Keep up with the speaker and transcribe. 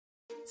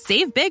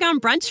Save big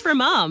on brunch for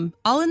mom,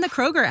 all in the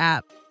Kroger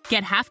app.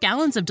 Get half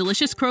gallons of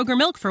delicious Kroger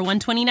milk for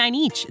 $1.29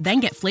 each. Then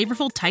get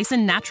flavorful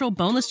Tyson natural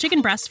boneless chicken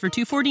breasts for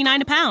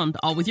 $2.49 a pound,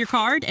 all with your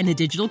card and a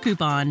digital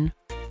coupon.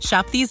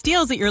 Shop these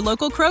deals at your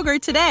local Kroger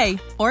today,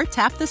 or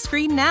tap the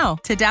screen now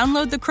to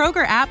download the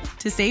Kroger app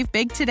to save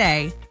big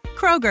today.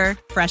 Kroger,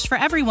 fresh for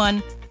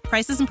everyone.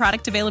 Prices and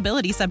product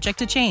availability subject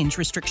to change.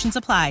 Restrictions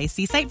apply.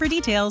 See site for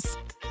details.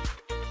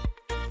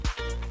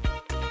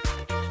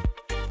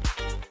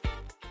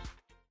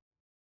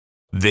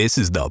 This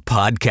is the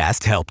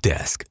Podcast Help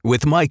Desk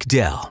with Mike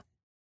Dell.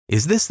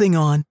 Is this thing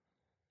on?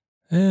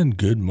 And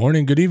good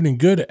morning, good evening,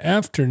 good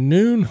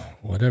afternoon,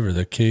 whatever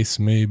the case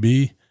may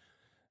be.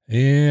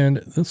 And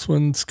this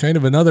one's kind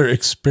of another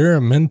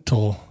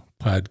experimental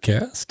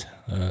podcast,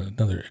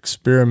 another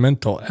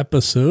experimental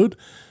episode,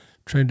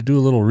 trying to do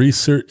a little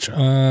research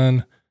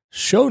on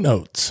show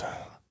notes.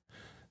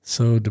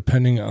 So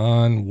depending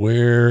on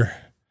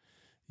where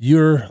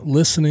you're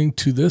listening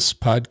to this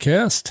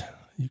podcast,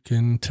 you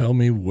can tell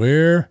me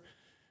where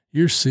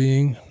you're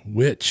seeing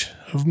which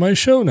of my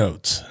show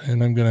notes.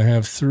 And I'm going to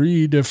have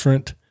 3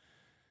 different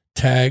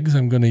tags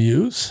I'm going to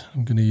use.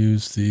 I'm going to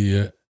use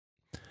the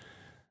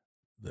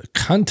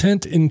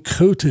content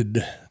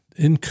encoded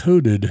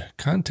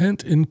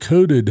content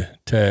encoded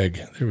tag.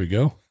 There we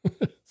go.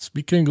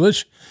 Speak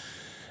English.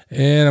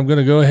 And I'm going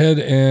to go ahead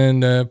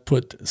and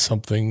put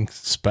something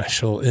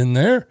special in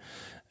there.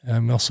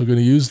 I'm also going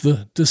to use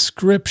the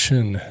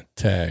description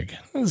tag.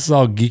 This is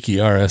all geeky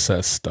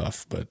RSS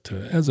stuff, but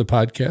as a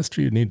podcaster,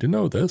 you need to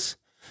know this.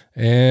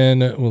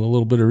 And with a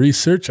little bit of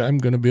research, I'm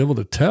going to be able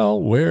to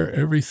tell where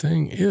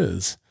everything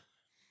is.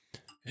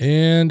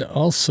 And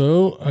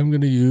also, I'm going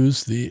to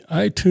use the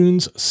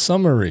iTunes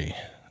summary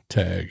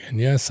tag. And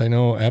yes, I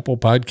know Apple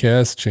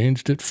Podcasts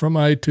changed it from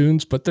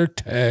iTunes, but their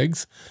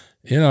tags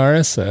in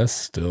RSS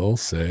still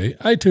say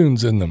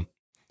iTunes in them.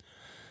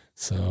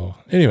 So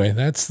anyway,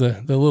 that's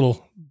the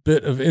little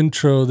bit of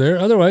intro there.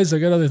 Otherwise, I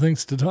got other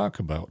things to talk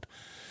about.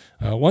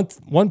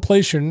 One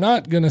place you're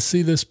not going to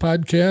see this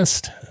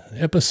podcast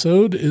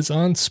episode is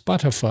on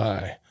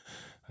Spotify.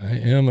 I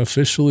am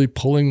officially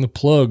pulling the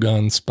plug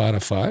on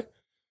Spotify.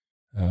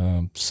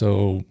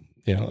 So,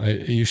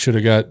 you should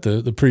have got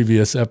the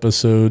previous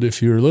episode.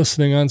 If you were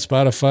listening on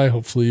Spotify,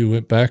 hopefully you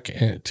went back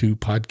to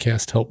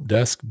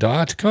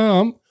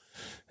PodcastHelpDesk.com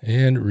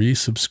and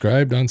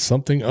resubscribed on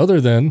something other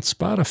than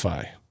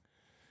Spotify.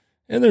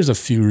 And there's a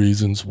few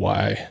reasons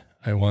why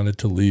I wanted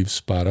to leave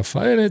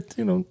Spotify,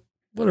 and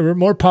whatever,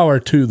 more power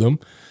to them,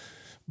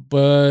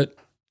 but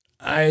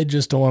I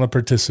just don't want to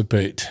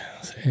participate.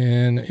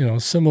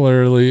 And,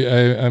 similarly,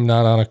 I'm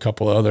not on a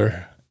couple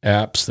other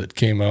apps that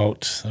came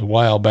out a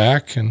while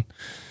back and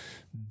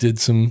did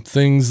some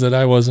things that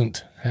I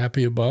wasn't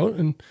happy about.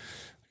 And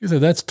like I said,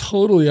 that's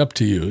totally up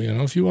to you.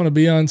 If you want to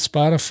be on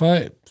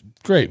Spotify,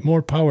 great,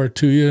 more power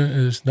to you.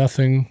 There's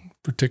nothing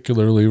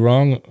particularly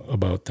wrong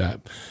about that.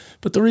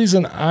 But the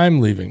reason I'm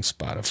leaving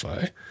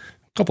Spotify, a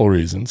couple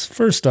reasons.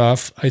 First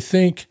off, I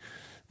think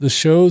the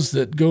shows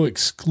that go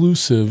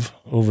exclusive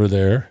over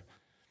there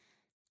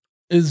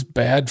is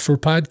bad for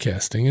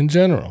podcasting in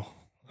general.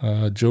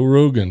 Joe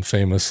Rogan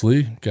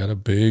famously got a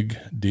big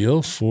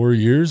deal, 4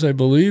 years, I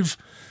believe,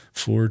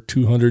 for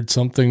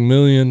 $200-something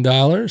million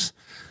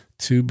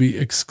to be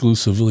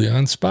exclusively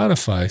on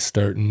Spotify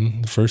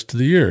starting the first of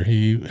the year.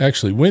 He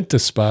actually went to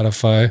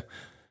Spotify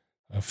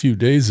a few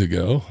days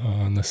ago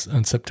on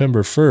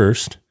September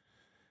 1st,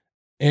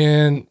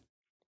 and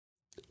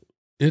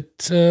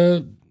it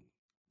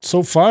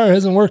so far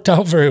hasn't worked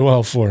out very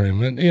well for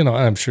him. And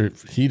I'm sure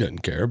he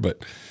doesn't care,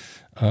 but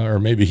or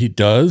maybe he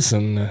does,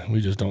 and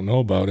we just don't know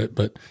about it.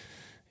 But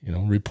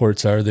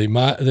reports are they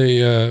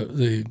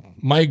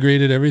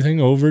migrated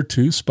everything over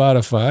to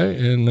Spotify,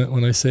 and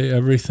when I say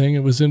everything,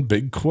 it was in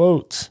big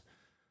quotes.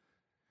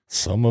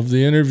 Some of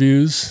the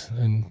interviews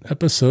and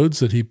episodes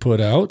that he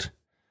put out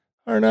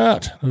are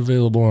not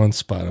available on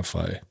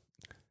Spotify.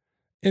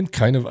 And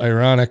kind of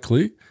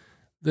ironically,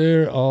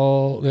 they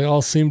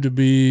all seem to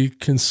be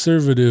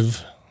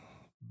conservative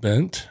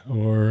bent,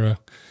 or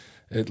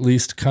at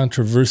least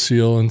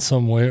controversial in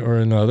some way or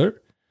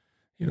another.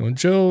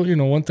 Joe,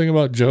 one thing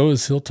about Joe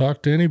is he'll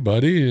talk to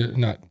anybody,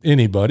 not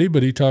anybody,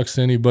 but he talks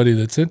to anybody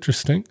that's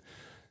interesting.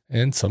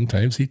 And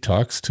sometimes he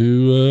talks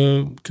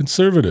to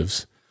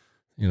conservatives.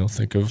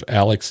 Think of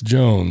Alex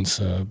Jones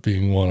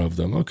being one of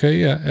them. Okay,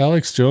 yeah,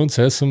 Alex Jones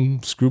has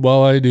some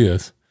screwball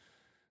ideas.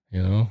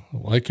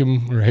 Like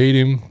him or hate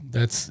him,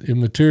 that's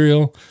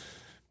immaterial.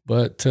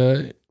 But,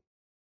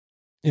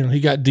 he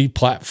got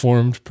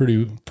deplatformed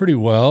pretty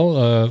well,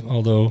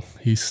 although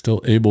he's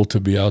still able to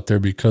be out there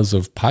because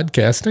of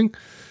podcasting,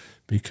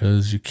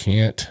 because you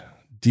can't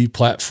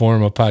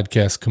deplatform a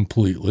podcast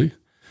completely,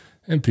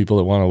 and people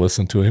that want to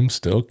listen to him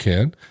still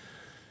can.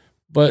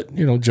 But,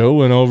 Joe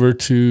went over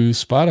to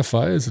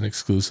Spotify as an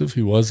exclusive.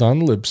 He was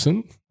on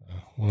Libsyn,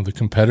 one of the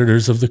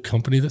competitors of the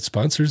company that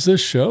sponsors this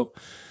show.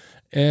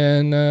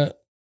 And,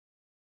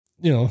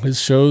 his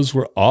shows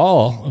were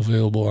all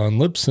available on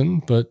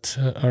Libsyn, but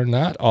are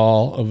not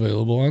all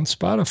available on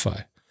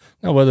Spotify.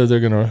 Now, whether they're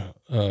going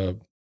to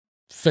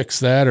fix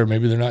that, or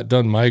maybe they're not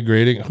done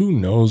migrating. Who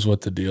knows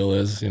what the deal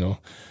is?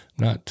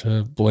 Not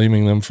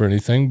blaming them for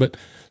anything, but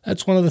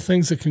that's one of the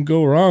things that can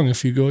go wrong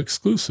if you go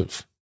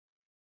exclusive.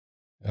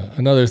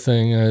 Another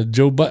thing,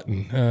 Joe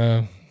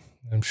Button.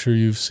 I'm sure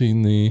you've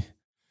seen the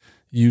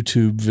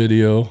YouTube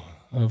video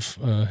of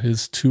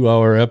his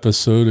 2-hour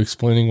episode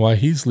explaining why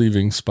he's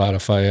leaving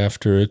Spotify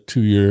after a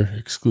 2-year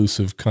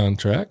exclusive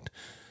contract.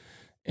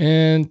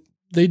 And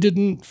they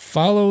didn't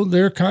follow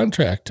their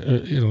contract,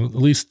 at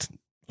least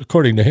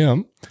according to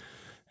him.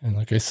 And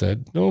like I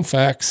said, no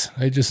facts.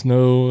 I just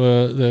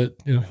know that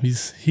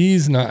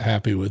he's not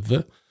happy with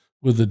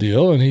the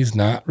deal, and he's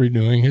not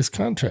renewing his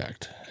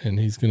contract, and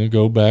he's going to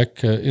go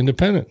back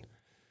independent.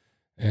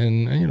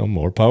 And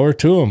more power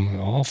to him.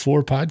 All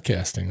for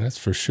podcasting, that's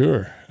for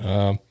sure.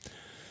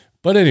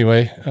 But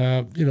anyway,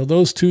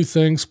 those two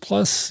things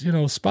plus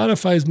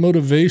Spotify's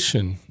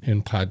motivation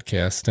in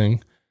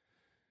podcasting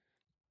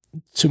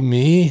to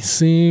me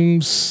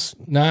seems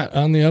not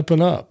on the up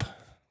and up.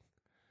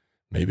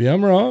 Maybe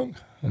I'm wrong.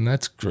 And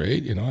that's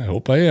great. I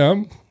hope I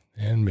am.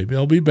 And maybe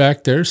I'll be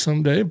back there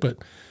someday. But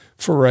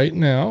for right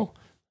now,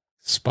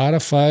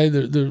 Spotify,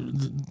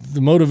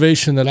 the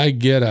motivation that I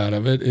get out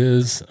of it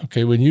is,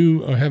 okay, when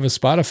you have a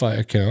Spotify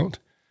account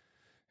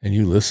and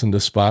you listen to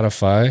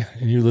Spotify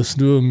and you listen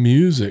to a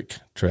music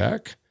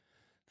track,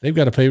 they've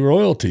got to pay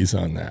royalties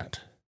on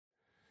that.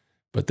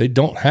 But they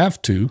don't have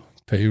to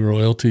pay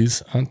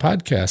royalties on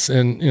podcasts.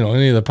 And,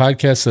 any of the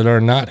podcasts that are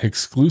not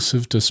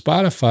exclusive to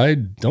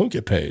Spotify don't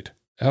get paid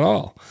at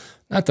all.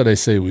 Not that I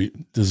say we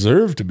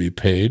deserve to be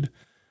paid,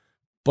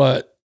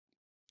 but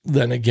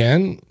then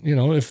again,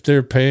 if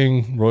they're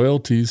paying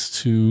royalties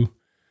to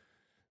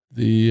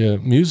the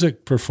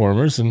music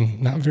performers,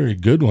 and not very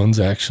good ones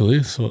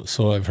actually,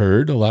 so I've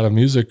heard a lot of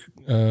music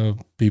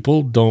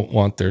people don't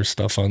want their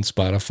stuff on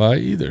Spotify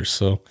either.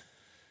 So,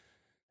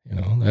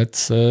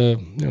 that's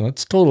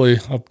totally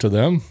up to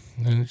them,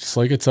 and it's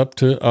like it's up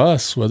to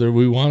us whether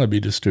we want to be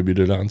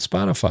distributed on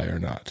Spotify or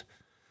not.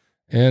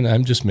 And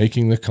I'm just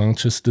making the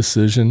conscious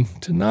decision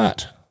to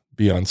not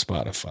be on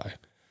Spotify.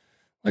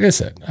 Like I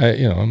said,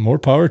 more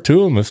power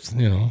to them. If,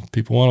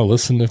 people want to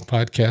listen to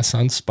podcasts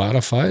on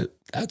Spotify,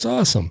 that's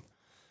awesome.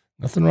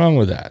 Nothing wrong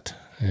with that.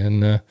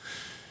 And,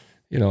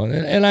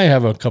 and I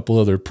have a couple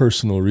other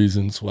personal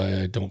reasons why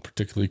I don't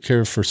particularly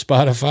care for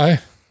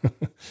Spotify.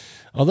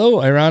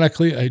 Although,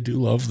 ironically, I do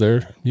love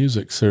their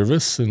music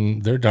service,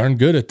 and they're darn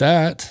good at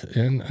that.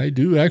 And I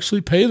do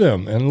actually pay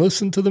them and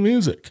listen to the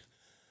music.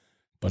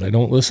 But I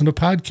don't listen to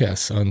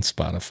podcasts on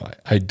Spotify.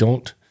 I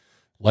don't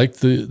like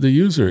the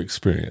user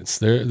experience.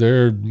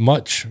 They're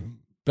much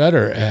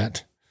better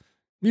at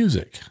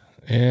music.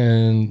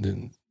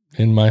 And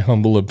in my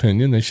humble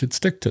opinion, they should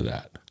stick to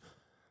that.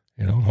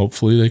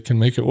 Hopefully they can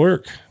make it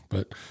work.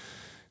 But,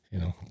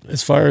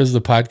 as far as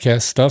the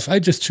podcast stuff, I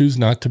just choose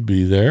not to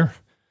be there.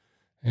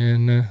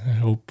 And I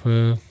hope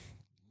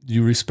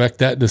you respect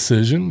that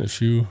decision.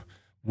 If you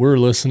were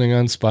listening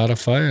on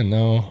Spotify and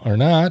now are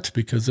not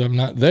because I'm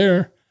not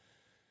there,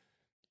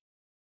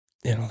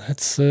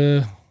 that's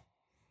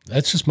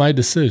just my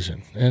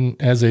decision. And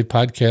as a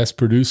podcast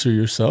producer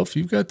yourself,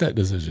 you've got that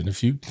decision.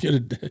 If you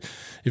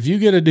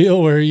get a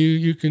deal where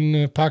you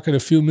can pocket a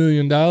few $1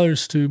 million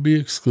to be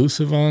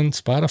exclusive on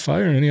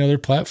Spotify or any other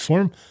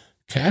platform,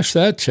 cash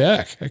that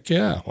check. Heck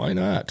yeah, why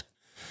not?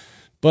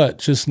 But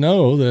just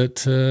know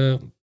that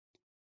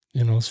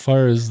as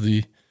far as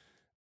the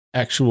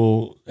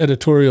actual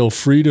editorial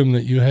freedom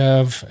that you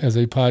have as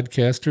a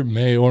podcaster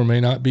may or may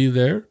not be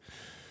there.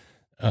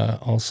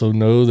 Also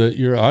know that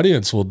your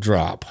audience will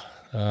drop.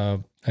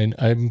 I'm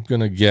going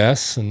to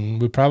guess,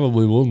 and we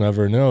probably will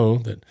never know,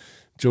 that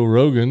Joe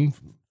Rogan,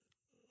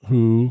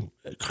 who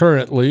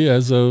currently,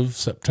 as of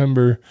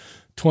September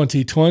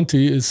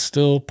 2020, is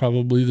still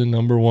probably the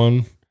number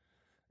one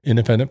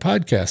independent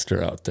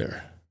podcaster out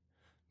there.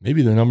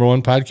 Maybe the number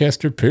one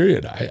podcaster,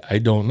 period. I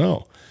don't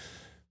know.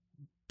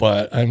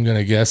 But I'm going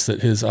to guess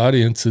that his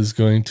audience is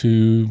going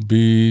to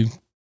be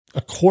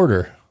a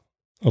quarter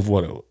of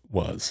what it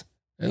was.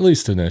 At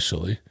least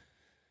initially.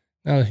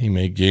 Now he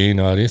may gain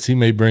audience. He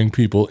may bring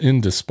people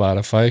into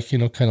Spotify,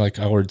 kind of like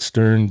Howard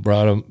Stern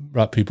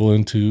brought people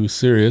into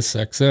Sirius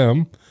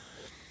XM.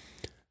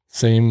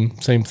 Same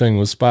thing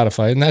with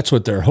Spotify. And that's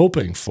what they're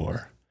hoping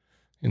for.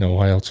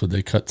 Why else would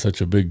they cut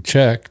such a big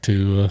check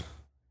to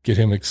get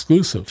him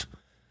exclusive?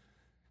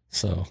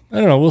 So I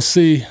don't know. We'll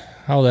see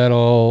how that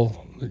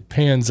all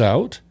pans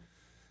out.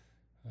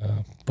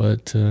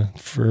 But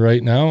for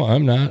right now,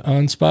 I'm not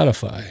on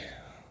Spotify.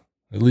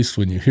 At least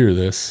when you hear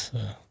this,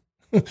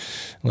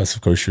 unless,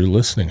 of course, you're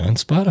listening on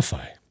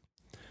Spotify.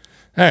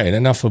 All right,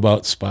 enough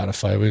about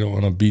Spotify. We don't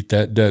want to beat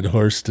that dead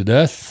horse to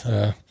death.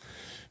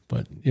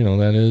 But,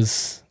 that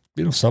is,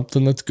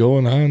 something that's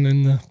going on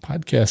in the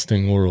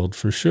podcasting world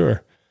for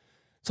sure.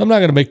 So I'm not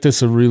going to make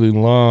this a really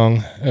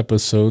long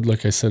episode.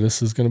 Like I said,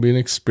 this is going to be an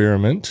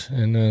experiment,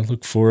 and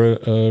look for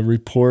a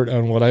report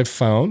on what I've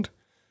found.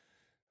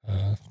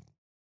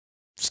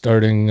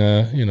 Starting,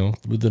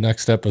 with the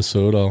next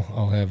episode,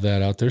 I'll have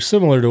that out there,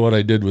 similar to what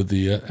I did with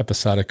the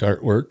episodic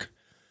artwork.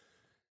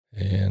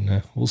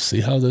 And we'll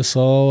see how this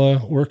all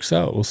works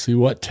out. We'll see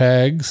what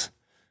tags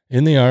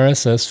in the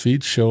RSS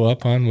feed show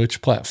up on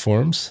which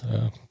platforms.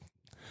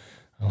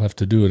 I'll have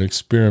to do an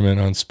experiment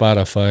on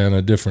Spotify on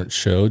a different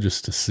show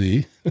just to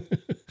see.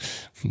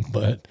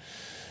 But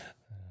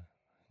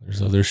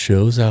there's other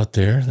shows out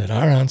there that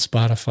are on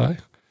Spotify,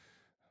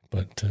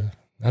 but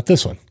not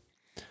this one.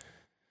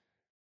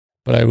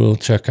 But I will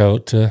check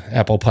out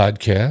Apple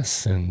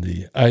Podcasts and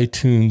the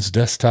iTunes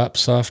desktop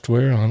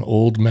software on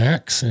old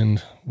Macs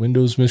and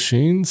Windows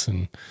machines,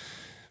 and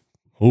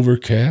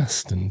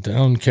Overcast and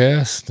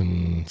Downcast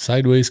and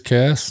Sideways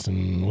Cast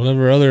and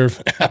whatever other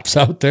apps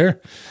out there.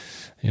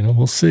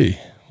 We'll see.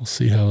 We'll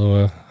see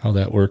how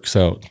that works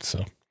out.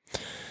 So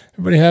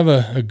everybody have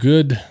a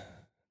good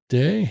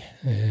day,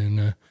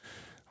 and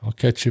I'll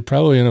catch you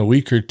probably in a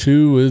week or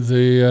two with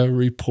a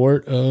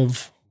report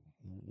of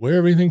where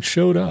everything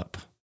showed up.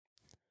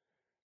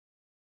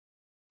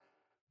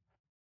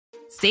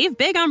 Save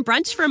big on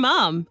brunch for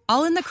mom,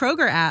 all in the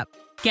Kroger app.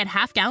 Get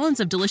half gallons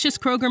of delicious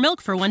Kroger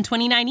milk for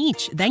 $1.29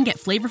 each. Then get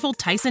flavorful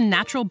Tyson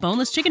natural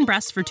boneless chicken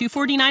breasts for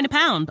 $2.49 a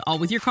pound, all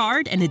with your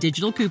card and a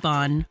digital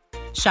coupon.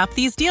 Shop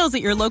these deals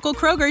at your local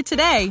Kroger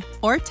today,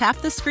 or tap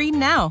the screen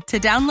now to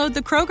download the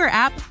Kroger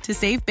app to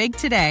save big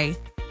today.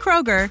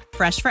 Kroger,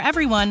 fresh for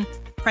everyone.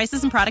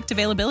 Prices and product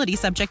availability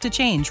subject to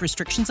change.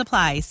 Restrictions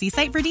apply. See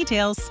site for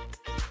details.